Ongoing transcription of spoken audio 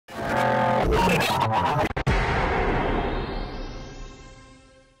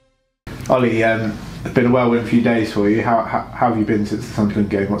Ollie, it's been a whirlwind few days for you. How have you been since the Sunderland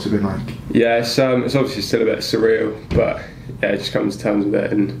game? What's it been like? Yeah, it's obviously still a bit surreal, but yeah, just coming to terms with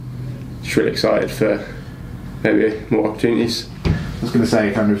it and just really excited for maybe more opportunities. I was going to say,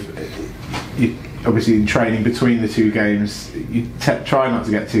 you obviously in training between the two games, you try not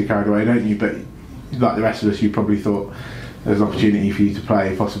to get too carried away, don't you? But like the rest of us, you probably thought there's an opportunity for you to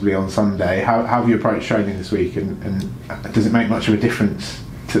play possibly on Sunday. How have you approached training this week, and does it make much of a difference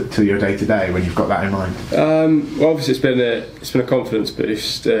to your day to day when you've got that in mind? Well, obviously it's been a confidence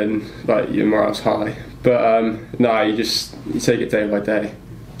boost and like your morale's high, but no, you take it day by day,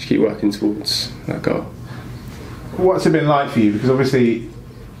 just keep working towards that goal. What's it been like for you? Because obviously,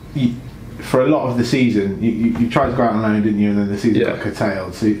 for a lot of the season, you tried to go out on loan, didn't you? And then the season got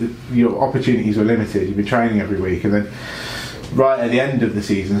curtailed, so your opportunities were limited. You've been training every week, and then right at the end of the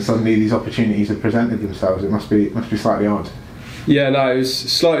season, suddenly these opportunities have presented themselves. It must be slightly odd. Yeah, no, it was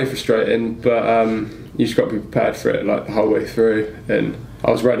slightly frustrating, but you just got to be prepared for it like the whole way through, and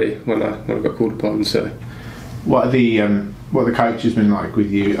I was ready when I got called upon. So, what are the coaches been like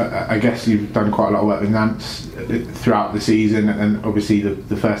with you? I guess you've done quite a lot of work with Nance throughout the season, and obviously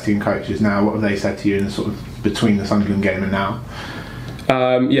the first team coaches now. What have they said to you in sort of between the Sunderland game and now?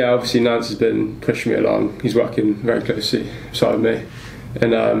 Yeah, obviously Nance has been pushing me along. He's working very closely beside me.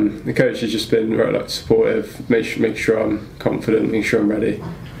 And the coach has just been very supportive, make sure I'm confident, make sure I'm ready,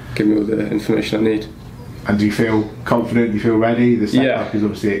 give me all the information I need. And do you feel confident? Do you feel ready? The setup is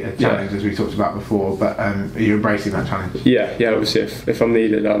obviously a challenge, as we talked about before, but are you embracing that challenge? Yeah, obviously if I'm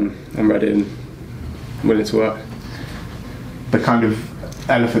needed, I'm ready and willing to work. The kind of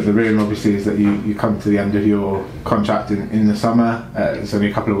elephant in the room obviously is that you come to the end of your contract in the summer. It's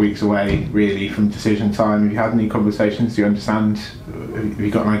only a couple of weeks away really from decision time. Have you had any conversations? Do you understand? Have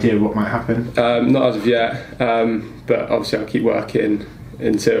you got an idea of what might happen? Not as of yet, but obviously I'll keep working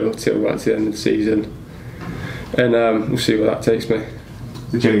until right to the end of the season, and we'll see where that takes me.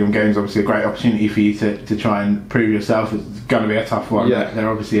 The Gillingham game is obviously a great opportunity for you to try and prove yourself. It's going to be a tough one. Yeah. They're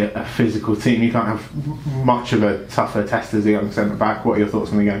obviously a physical team. You can't have much of a tougher test as a young centre back. What are your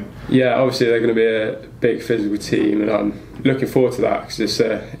thoughts on the game? Yeah, obviously they're going to be a big physical team, and I'm looking forward to that because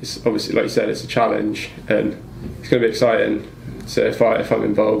it's obviously, like you said, it's a challenge and it's going to be exciting. So if I'm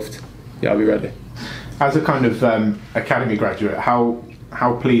involved, I'll be ready. As a kind of academy graduate,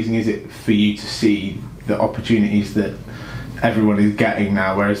 how pleasing is it for you to see the opportunities that everyone is getting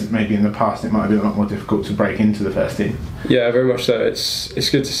now, whereas maybe in the past it might have been a lot more difficult to break into the first team? Yeah, very much so. It's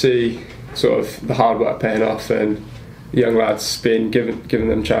good to see sort of the hard work paying off and the young lads being given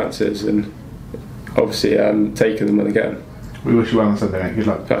them chances and obviously taking them when they get them. We wish you well on Sunday, mate. Good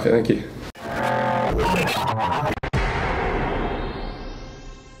luck. Perfect, thank you.